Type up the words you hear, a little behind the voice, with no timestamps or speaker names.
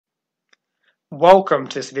Welcome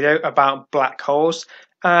to this video about black holes,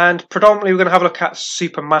 and predominantly we're going to have a look at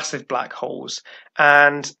supermassive black holes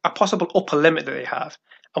and a possible upper limit that they have.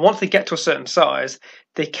 And once they get to a certain size,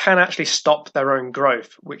 they can actually stop their own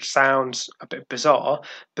growth, which sounds a bit bizarre,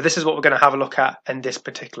 but this is what we're going to have a look at in this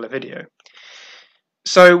particular video.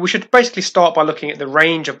 So we should basically start by looking at the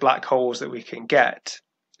range of black holes that we can get.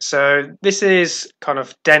 So this is kind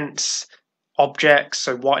of dense objects,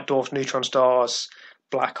 so white dwarfs, neutron stars,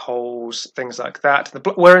 black holes, things like that.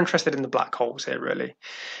 We're interested in the black holes here, really.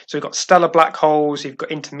 So we've got stellar black holes, you've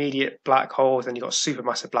got intermediate black holes, and you've got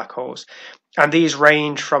supermassive black holes. And these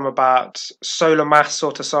range from about solar mass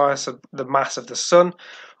sort of size, so the mass of the sun,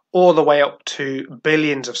 all the way up to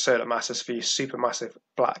billions of solar masses for your supermassive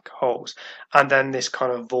black holes. And then this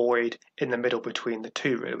kind of void in the middle between the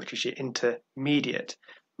two, really, which is your intermediate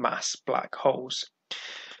mass black holes.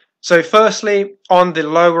 So firstly, on the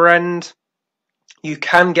lower end, you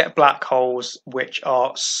can get black holes which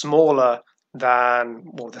are smaller than,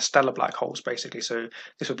 well, the stellar black holes basically. So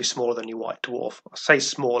this would be smaller than your white dwarf. I say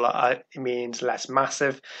smaller, it means less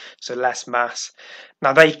massive, so less mass.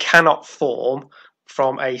 Now they cannot form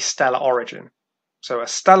from a stellar origin. So a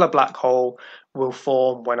stellar black hole will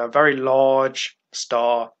form when a very large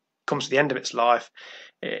star comes to the end of its life.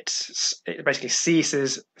 It basically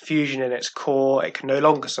ceases fusion in its core. It can no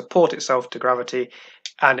longer support itself to gravity,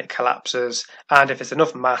 and it collapses. And if there's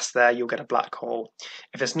enough mass there, you'll get a black hole.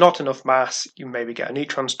 If there's not enough mass, you maybe get a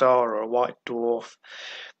neutron star or a white dwarf.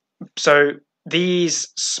 So these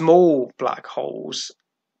small black holes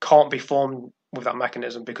can't be formed with that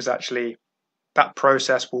mechanism, because actually that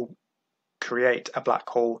process will create a black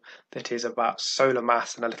hole that is about solar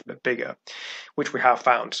mass and a little bit bigger, which we have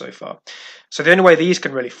found so far. So the only way these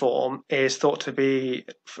can really form is thought to be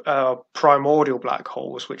primordial black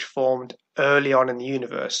holes, which formed early on in the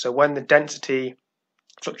universe. So when the density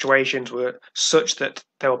fluctuations were such that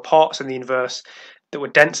there were parts in the universe that were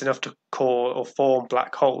dense enough to core or form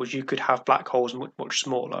black holes, you could have black holes much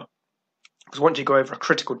smaller. Because once you go over a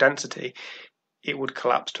critical density, it would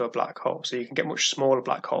collapse to a black hole. So you can get much smaller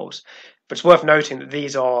black holes. But it's worth noting that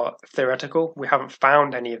these are theoretical. We haven't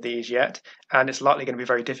found any of these yet, and it's likely going to be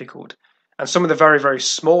very difficult. And some of the very, very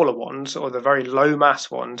smaller ones, or the very low mass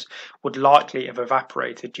ones, would likely have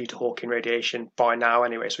evaporated due to Hawking radiation by now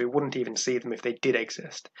anyway, so we wouldn't even see them if they did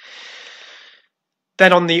exist.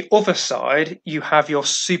 Then on the other side, you have your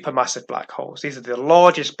supermassive black holes. These are the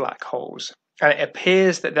largest black holes, and it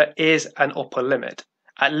appears that there is an upper limit,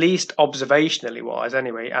 at least observationally wise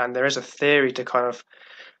anyway, and there is a theory to kind of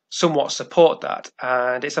somewhat support that,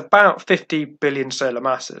 and it's about 50 billion solar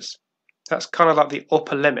masses. That's kind of like the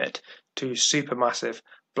upper limit to supermassive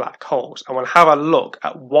black holes, and we'll have a look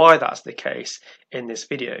at why that's the case in this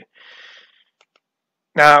video.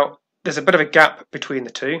 Now, there's a bit of a gap between the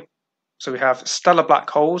two. So we have stellar black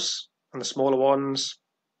holes and the smaller ones,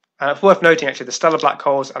 and it's worth noting actually the stellar black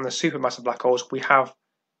holes and the supermassive black holes, we have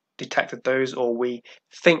detected those, or we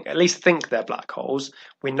at least think they're black holes.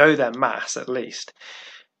 We know their mass at least,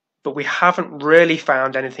 but we haven't really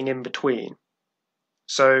found anything in between.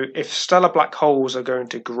 So if stellar black holes are going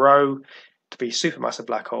to grow to be supermassive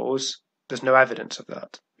black holes, there's no evidence of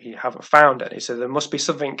that. We haven't found any, so there must be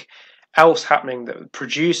something else happening that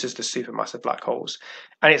produces the supermassive black holes,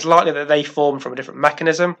 and it's likely that they formed from a different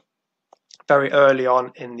mechanism very early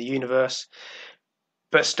on in the universe.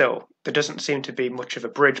 But still, there doesn't seem to be much of a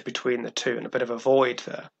bridge between the two, and a bit of a void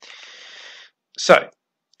there. So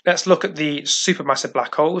let's look at the supermassive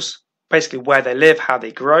black holes, basically where they live, how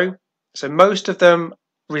they grow. So most of them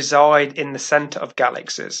reside in the center of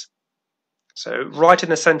galaxies. So right in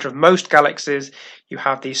the center of most galaxies, you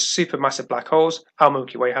have these supermassive black holes. Our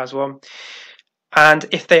Milky Way has one. And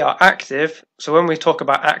if they are active, so when we talk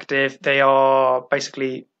about active, they're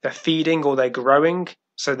feeding or they're growing.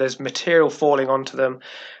 So there's material falling onto them,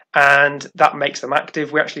 and that makes them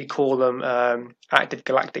active. We actually call them active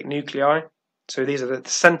galactic nuclei. So these are the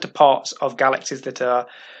center parts of galaxies that are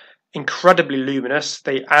incredibly luminous.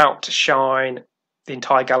 They outshine the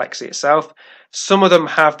entire galaxy itself. Some of them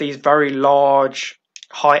have these very large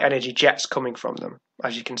high energy jets coming from them,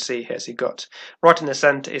 as you can see here. So you've got right in the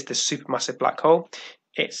center is this supermassive black hole.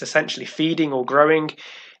 It's essentially feeding or growing.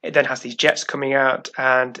 It then has these jets coming out,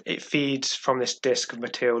 and it feeds from this disk of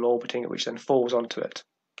material orbiting it, which then falls onto it.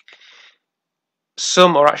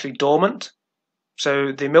 Some are actually dormant.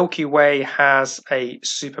 So the Milky Way has a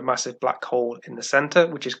supermassive black hole in the center,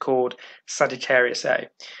 which is called Sagittarius A.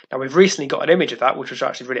 Now, we've recently got an image of that, which was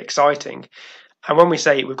actually really exciting. And when we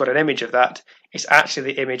say we've got an image of that, it's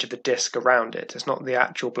actually the image of the disk around it. It's not the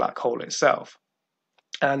actual black hole itself.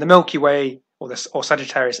 And the Milky Way, or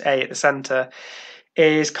Sagittarius A at the center,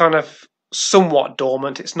 is kind of somewhat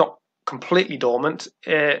dormant. It's not completely dormant.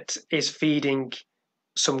 It is feeding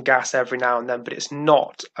some gas every now and then, but it's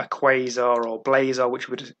not a quasar or blazar, which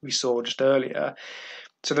we saw just earlier.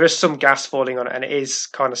 So there is some gas falling on it, and it is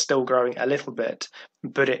kind of still growing a little bit,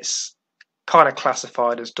 but it's kind of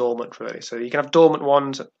classified as dormant, really. So you can have dormant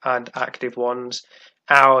ones and active ones.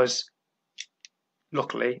 Ours,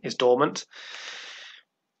 luckily, is dormant.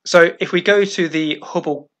 So if we go to the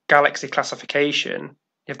Hubble galaxy classification,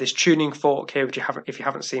 you have this tuning fork here, which if you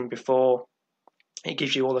haven't seen before. It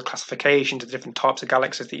gives you all the classifications of the different types of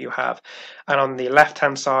galaxies that you have. And on the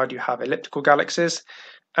left-hand side, you have elliptical galaxies.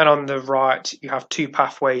 And on the right, you have two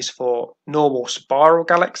pathways for normal spiral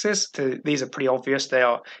galaxies. These are pretty obvious. They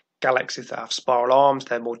are galaxies that have spiral arms.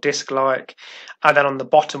 They're more disk-like. And then on the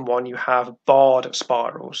bottom one, you have barred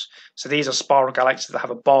spirals. So these are spiral galaxies that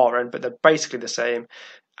have a bar in, but they're basically the same.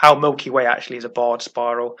 Our Milky Way actually is a barred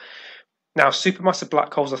spiral. Now, supermassive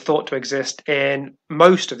black holes are thought to exist in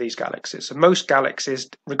most of these galaxies. So most galaxies,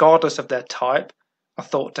 regardless of their type, are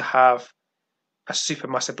thought to have a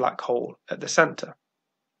supermassive black hole at the center.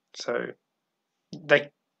 So they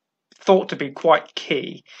thought to be quite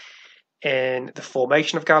key in the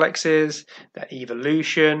formation of galaxies, their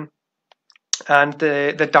evolution, and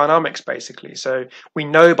the dynamics, basically. So we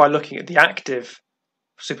know by looking at the active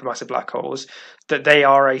supermassive black holes that they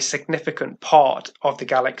are a significant part of the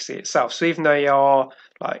galaxy itself. So even though they are,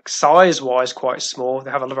 like, size-wise quite small,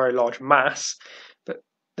 they have a very large mass, but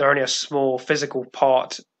they're only a small physical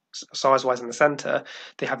part size-wise in the center.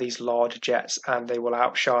 They have these large jets, and they will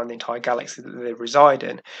outshine the entire galaxy that they reside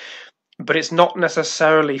in. But it's not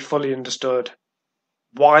necessarily fully understood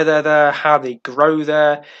why they're there, how they grow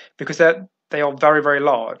there, because they are very, very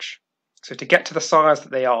large. So to get to the size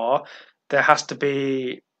that they are, there has to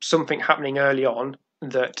be something happening early on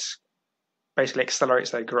that basically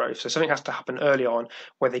accelerates their growth. So something has to happen early on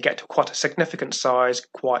where they get to quite a significant size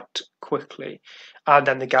quite quickly, and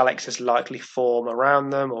then the galaxies likely form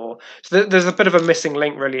around them. So there's a bit of a missing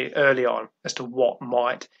link really early on as to what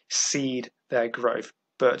might seed their growth.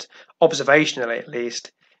 But observationally, at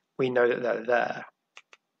least, we know that they're there.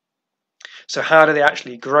 So how do they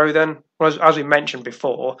actually grow then? Well, as we mentioned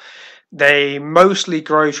before, they mostly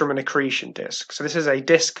grow from an accretion disk. So this is a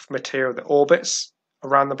disk of material that orbits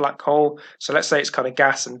around the black hole. So let's say it's kind of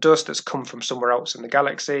gas and dust that's come from somewhere else in the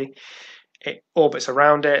galaxy. It orbits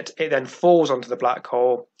around it. It then falls onto the black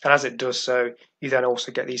hole. And as it does so, you then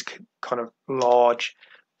also get these kind of large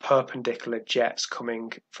perpendicular jets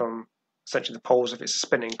coming from essentially the poles of its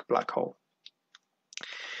spinning black hole.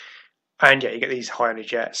 And yeah, you get these high energy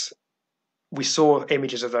jets. We saw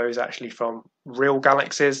images of those actually from real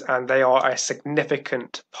galaxies, and they are a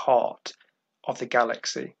significant part of the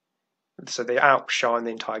galaxy. So they outshine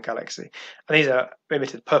the entire galaxy. And these are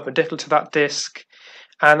emitted perpendicular to that disk,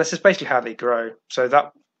 and this is basically how they grow. So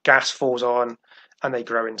that gas falls on, and they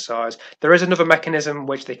grow in size. There is another mechanism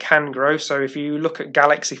which they can grow. So if you look at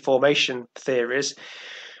galaxy formation theories,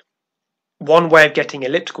 one way of getting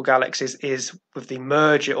elliptical galaxies is with the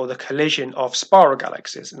merger or the collision of spiral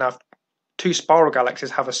galaxies. Now, two spiral galaxies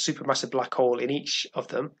have a supermassive black hole in each of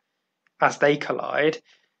them. As they collide,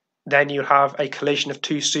 then you have a collision of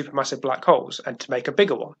two supermassive black holes, and to make a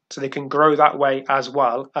bigger one. So they can grow that way as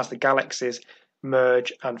well as the galaxies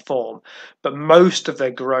merge and form. But most of their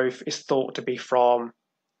growth is thought to be from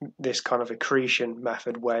this kind of accretion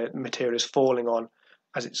method where material is falling on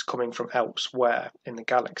as it's coming from elsewhere in the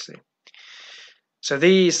galaxy. So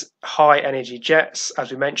these high energy jets,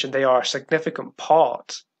 as we mentioned, they are a significant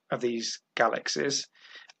part of these galaxies,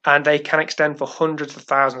 and they can extend for hundreds of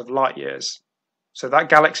thousands of light years. So that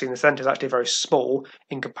galaxy in the center is actually very small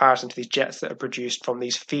in comparison to these jets that are produced from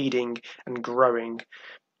these feeding and growing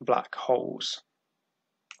black holes.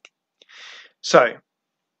 So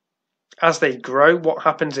as they grow, what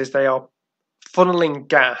happens is they are funneling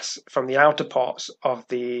gas from the outer parts of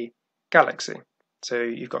the galaxy. So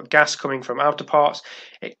you've got gas coming from outer parts,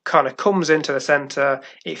 it kind of comes into the center,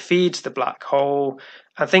 it feeds the black hole,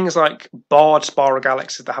 and things like barred spiral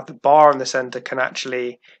galaxies that have the bar in the center can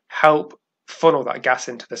actually help funnel that gas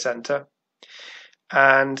into the center,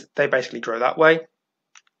 and they basically grow that way.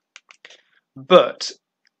 But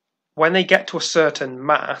when they get to a certain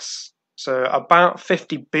mass, so about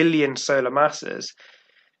 50 billion solar masses,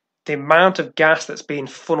 the amount of gas that's being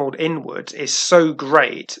funneled inwards is so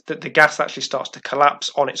great that the gas actually starts to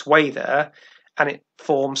collapse on its way there, and it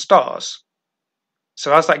forms stars.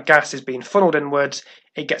 So as that gas is being funneled inwards,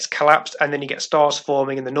 it gets collapsed, and then you get stars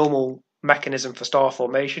forming in the normal mechanism for star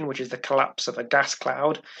formation, which is the collapse of a gas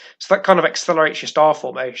cloud. So that kind of accelerates your star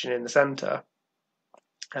formation in the center,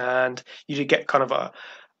 and you do get kind of a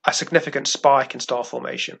significant spike in star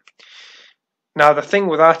formation. Now, the thing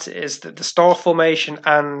with that is that the star formation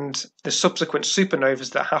and the subsequent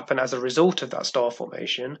supernovas that happen as a result of that star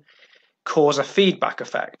formation cause a feedback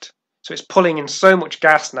effect. So it's pulling in so much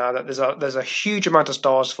gas now that there's a huge amount of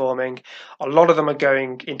stars forming. A lot of them are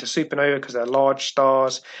going into supernova because they're large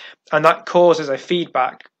stars, and that causes a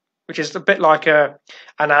feedback, which is a bit like an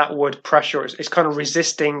outward pressure. It's kind of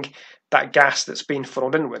resisting that gas that's been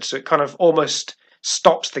funneled inwards. So it kind of almost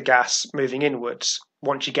stops the gas moving inwards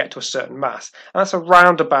once you get to a certain mass. And that's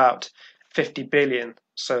around about 50 billion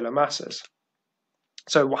solar masses.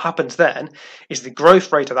 So what happens then is the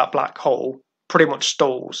growth rate of that black hole pretty much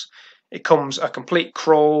stalls. It comes a complete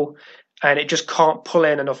crawl, and it just can't pull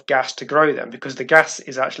in enough gas to grow them because the gas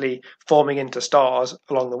is actually forming into stars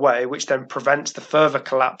along the way, which then prevents the further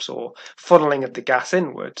collapse or funneling of the gas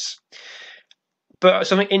inwards. But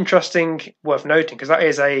something interesting worth noting, because that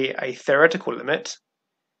is a theoretical limit,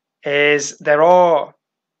 is there are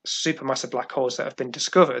supermassive black holes that have been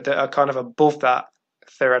discovered that are kind of above that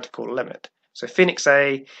theoretical limit. So Phoenix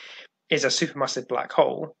A is a supermassive black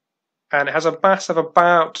hole, and it has a mass of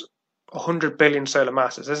about 100 billion solar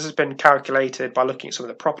masses. This has been calculated by looking at some of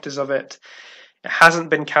the properties of it. It hasn't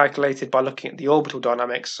been calculated by looking at the orbital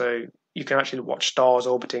dynamics, so you can actually watch stars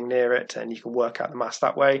orbiting near it and you can work out the mass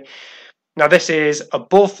that way. Now, this is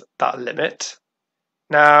above that limit.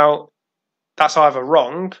 Now, that's either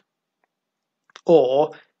wrong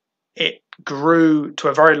or it grew to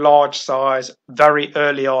a very large size very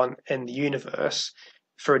early on in the universe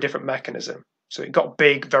through a different mechanism. So it got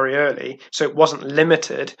big very early, so it wasn't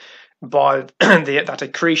limited by that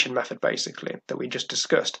accretion method, basically, that we just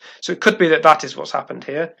discussed. So it could be that that is what's happened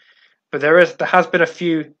here, but there has been a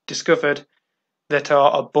few discovered that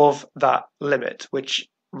are above that limit, which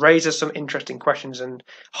raises some interesting questions and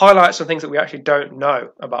highlights some things that we actually don't know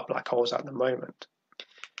about black holes at the moment.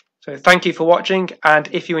 So thank you for watching, and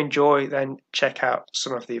if you enjoy, then check out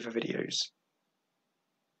some of the other videos.